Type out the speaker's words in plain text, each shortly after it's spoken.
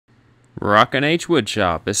Rockin' H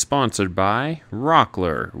Woodshop is sponsored by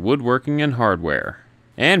Rockler Woodworking and Hardware,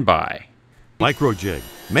 and by Microjig,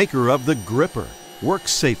 maker of the gripper. Work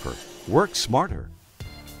safer, work smarter.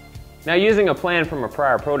 Now, using a plan from a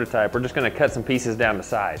prior prototype, we're just going to cut some pieces down to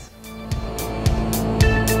size.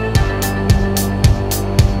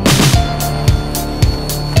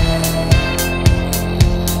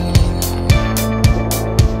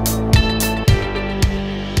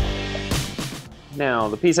 Now,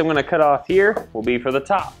 the piece I'm going to cut off here will be for the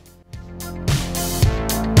top.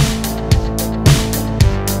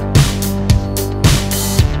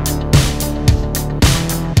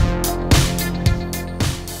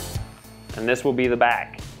 And this will be the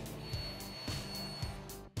back.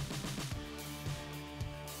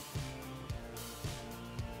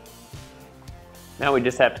 Now we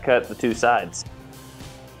just have to cut the two sides.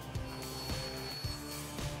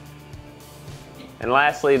 And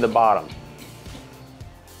lastly, the bottom.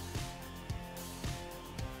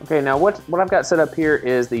 Okay, now what I've got set up here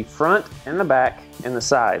is the front and the back and the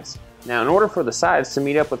sides. Now, in order for the sides to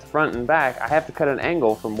meet up with the front and back, I have to cut an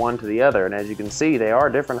angle from one to the other, and as you can see, they are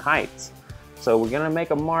different heights. So we're going to make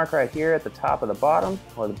a mark right here at the top of the bottom,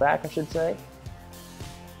 or the back I should say.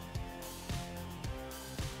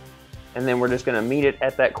 And then we're just going to meet it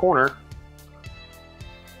at that corner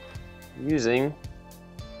using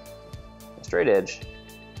a straight edge.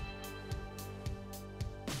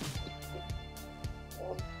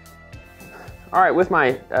 Alright, with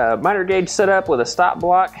my miter gauge set up with a stop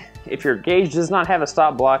block, if your gauge does not have a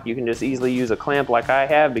stop block, you can just easily use a clamp like I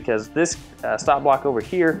have, because this stop block over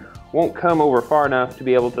here won't come over far enough to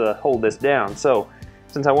be able to hold this down. So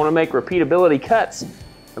since I want to make repeatability cuts,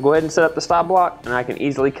 I'll go ahead and set up the stop block, and I can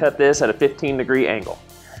easily cut this at a 15-degree angle.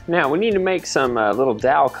 Now we need to make some little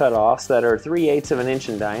dowel cutoffs that are 3/8 of an inch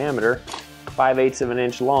in diameter, 5/8 of an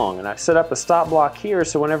inch long, and I set up a stop block here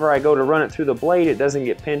so whenever I go to run it through the blade, it doesn't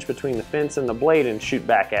get pinched between the fence and the blade and shoot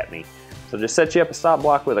back at me. So just set you up a stop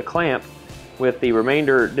block with a clamp with the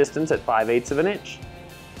remainder distance at 5/8 of an inch.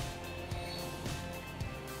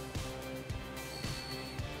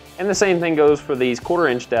 And the same thing goes for these 1/4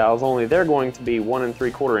 inch dowels, only they're going to be 1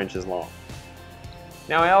 3/4 inches long.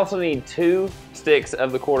 Now I also need 2 sticks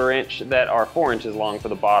of the 1/4 inch that are 4 inches long for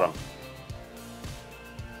the bottom.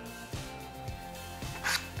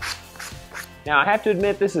 Now I have to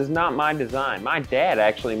admit, this is not my design. My dad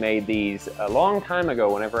actually made these a long time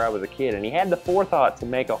ago whenever I was a kid, and he had the forethought to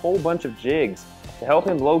make a whole bunch of jigs to help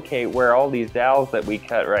him locate where all these dowels that we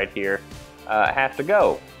cut right here have to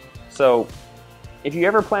go. So if you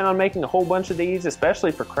ever plan on making a whole bunch of these,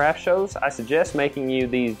 especially for craft shows, I suggest making you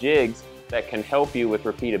these jigs that can help you with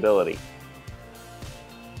repeatability.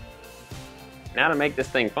 Now to make this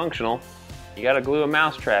thing functional, you gotta glue a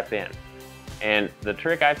mousetrap in. And the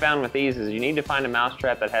trick I found with these is you need to find a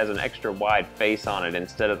mousetrap that has an extra wide face on it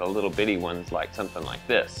instead of the little bitty ones like something like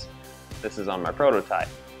this. This is on my prototype.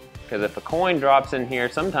 Because if a coin drops in here,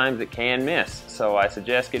 sometimes it can miss. So I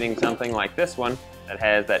suggest getting something like this one that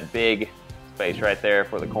has that big space right there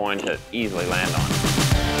for the coin to easily land on.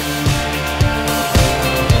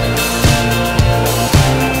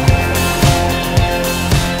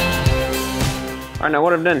 Alright, now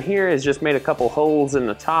what I've done here is just made a couple holes in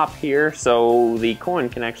the top here so the coin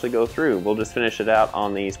can actually go through. We'll just finish it out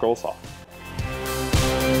on the scroll saw.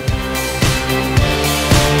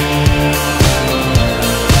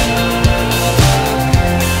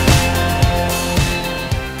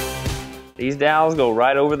 These dowels go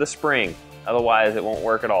right over the spring, otherwise it won't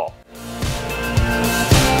work at all.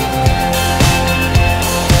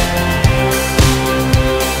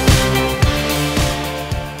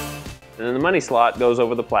 And then the money slot goes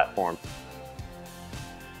over the platform.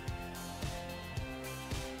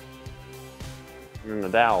 And then the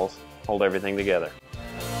dowels hold everything together.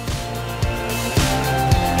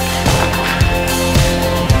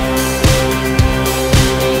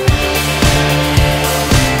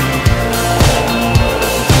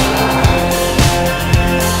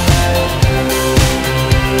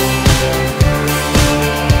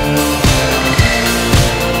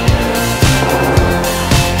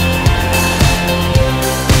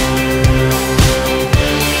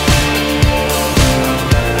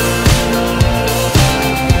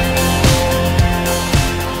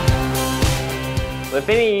 If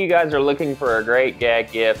any of you guys are looking for a great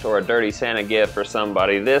gag gift or a dirty Santa gift for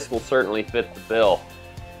somebody, this will certainly fit the bill.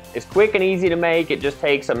 It's quick and easy to make. It just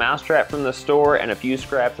takes a mousetrap from the store and a few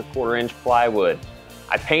scraps of 1/4 inch plywood.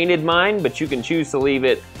 I painted mine, but you can choose to leave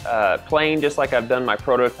it plain just like I've done my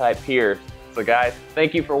prototype here. So guys,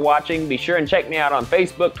 thank you for watching. Be sure and check me out on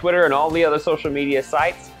Facebook, Twitter, and all the other social media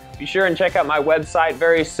sites. Be sure and check out my website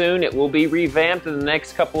very soon. It will be revamped in the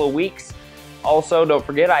next couple of weeks. Also, don't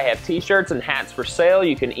forget I have t-shirts and hats for sale.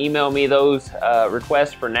 You can email me those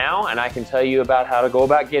requests for now, and I can tell you about how to go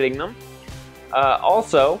about getting them.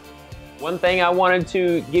 Also, one thing I wanted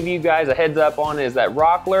to give you guys a heads up on is that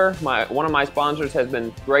Rockler, one of my sponsors, has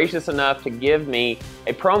been gracious enough to give me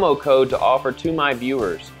a promo code to offer to my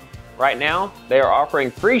viewers. Right now, they are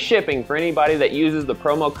offering free shipping for anybody that uses the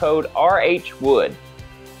promo code rhwood.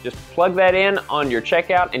 Just plug that in on your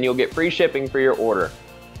checkout and you'll get free shipping for your order.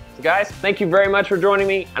 So guys, thank you very much for joining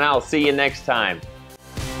me, and I'll see you next time.